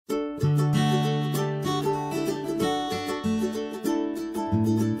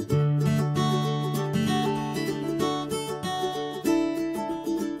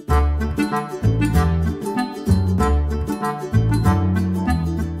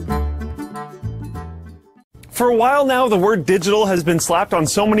For a while now, the word digital has been slapped on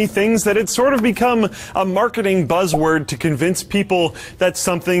so many things that it's sort of become a marketing buzzword to convince people that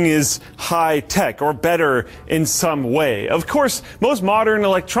something is high-tech or better in some way. Of course, most modern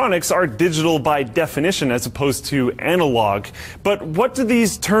electronics are digital by definition as opposed to analog. But what do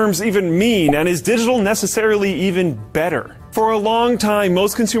these terms even mean, and is digital necessarily even better? For a long time,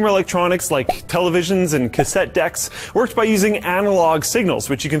 most consumer electronics like televisions and cassette decks worked by using analog signals,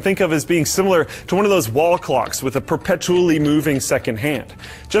 which you can think of as being similar to one of those wall clocks with a perpetually moving second hand.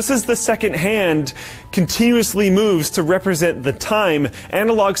 Just as the second hand continuously moves to represent the time,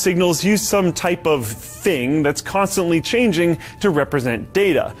 analog signals use some type of thing that's constantly changing to represent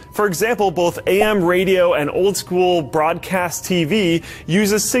data. For example, both AM radio and old school broadcast TV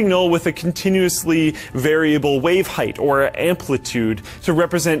use a signal with a continuously variable wave height or amplitude to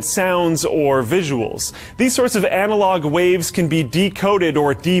represent sounds or visuals. These sorts of analog waves can be decoded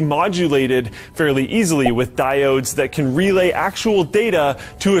or demodulated fairly easily with diodes that can relay actual data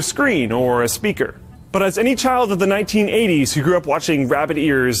to a screen or a speaker. But as any child of the 1980s who grew up watching rabbit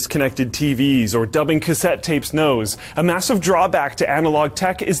ears connected TVs or dubbing cassette tapes knows, a massive drawback to analog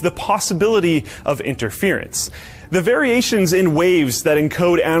tech is the possibility of interference. The variations in waves that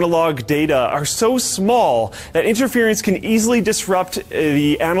encode analog data are so small that interference can easily disrupt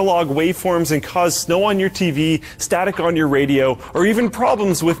the analog waveforms and cause snow on your TV, static on your radio, or even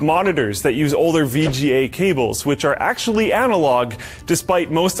problems with monitors that use older VGA cables, which are actually analog despite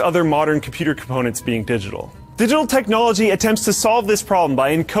most other modern computer components being digital. Digital technology attempts to solve this problem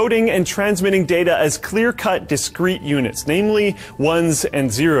by encoding and transmitting data as clear-cut, discrete units, namely ones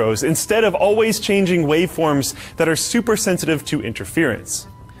and zeros, instead of always changing waveforms that are super sensitive to interference.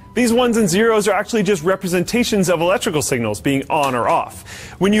 These ones and zeros are actually just representations of electrical signals being on or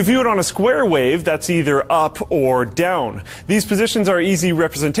off. When you view it on a square wave, that's either up or down. These positions are easy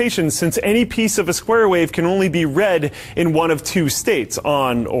representations since any piece of a square wave can only be read in one of two states,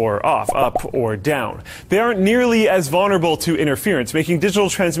 on or off, up or down. They aren't nearly as vulnerable to interference, making digital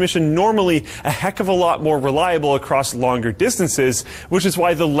transmission normally a heck of a lot more reliable across longer distances, which is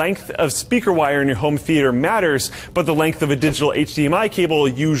why the length of speaker wire in your home theater matters, but the length of a digital HDMI cable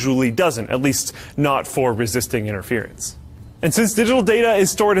usually doesn't, at least not for resisting interference. And since digital data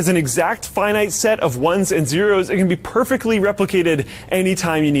is stored as an exact finite set of ones and zeros, it can be perfectly replicated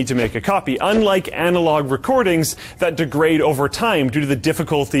anytime you need to make a copy, unlike analog recordings that degrade over time due to the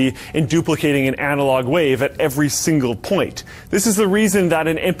difficulty in duplicating an analog wave at every single point. This is the reason that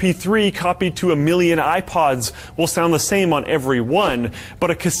an MP3 copied to a million iPods will sound the same on every one,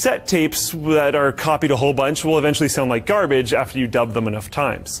 but a cassette tapes that are copied a whole bunch will eventually sound like garbage after you dub them enough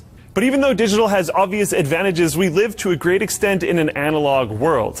times. But even though digital has obvious advantages, we live to a great extent in an analog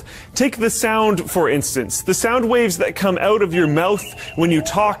world. Take the sound, for instance. The sound waves that come out of your mouth when you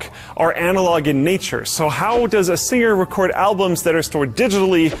talk are analog in nature. So how does a singer record albums that are stored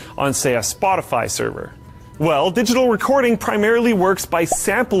digitally on, say, a Spotify server? Well, digital recording primarily works by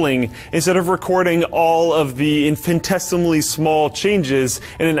sampling instead of recording all of the infinitesimally small changes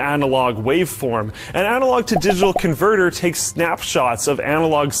in an analog waveform. An analog to digital converter takes snapshots of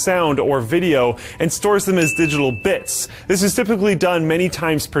analog sound or video and stores them as digital bits. This is typically done many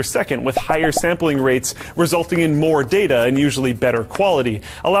times per second with higher sampling rates resulting in more data and usually better quality,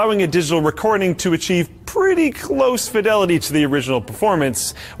 allowing a digital recording to achieve pretty close fidelity to the original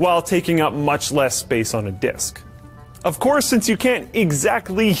performance while taking up much less space on a disc. Of course, since you can't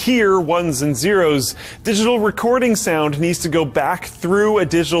exactly hear ones and zeros, digital recording sound needs to go back through a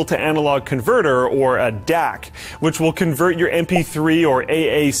digital to analog converter, or a DAC, which will convert your MP3 or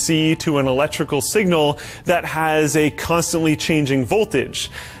AAC to an electrical signal that has a constantly changing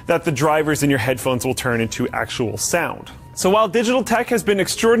voltage that the drivers in your headphones will turn into actual sound. So while digital tech has been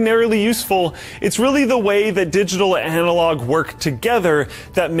extraordinarily useful, it's really the way that digital and analog work together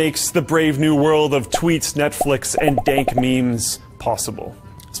that makes the brave new world of tweets, Netflix, and dank memes possible.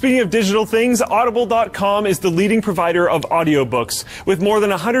 Speaking of digital things, Audible.com is the leading provider of audiobooks, with more than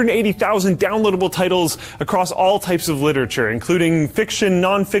 180,000 downloadable titles across all types of literature, including fiction,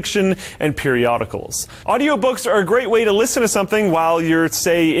 nonfiction, and periodicals. Audiobooks are a great way to listen to something while you're,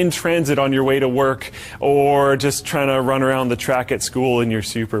 say, in transit on your way to work, or just trying to run around the track at school and you're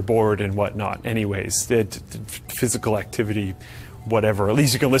super bored and whatnot. Anyways, physical activity, whatever. At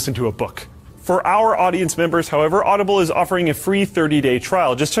least you can listen to a book. For our audience members, however, Audible is offering a free 30-day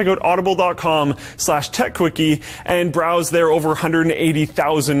trial. Just check out audible.com/Techquickie and browse their over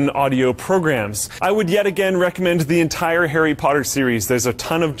 180,000 audio programs. I would yet again recommend the entire Harry Potter series. There's a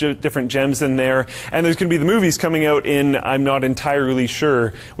ton of different gems in there, and there's going to be the movies coming out in, I'm not entirely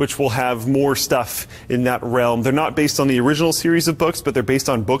sure, which will have more stuff in that realm. They're not based on the original series of books, but they're based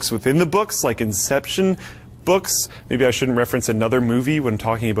on books within the books, like Inception. books. Maybe I shouldn't reference another movie when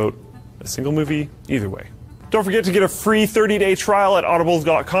talking about a single movie. Either way. Don't forget to get a free 30-day trial at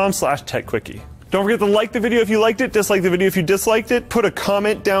audible.com/Techquickie. Don't forget to like the video if you liked it, dislike the video if you disliked it. Put a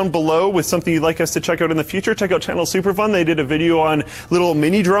comment down below with something you'd like us to check out in the future. Check out Channel Superfun. They did a video on little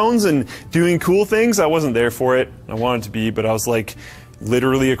mini drones and doing cool things. I wasn't there for it. I wanted to be, but I was like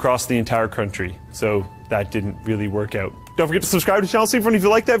literally across the entire country. So that didn't really work out. Don't forget to subscribe to Channel Superfun if you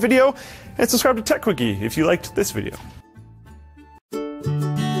liked that video, and subscribe to Techquickie if you liked this video.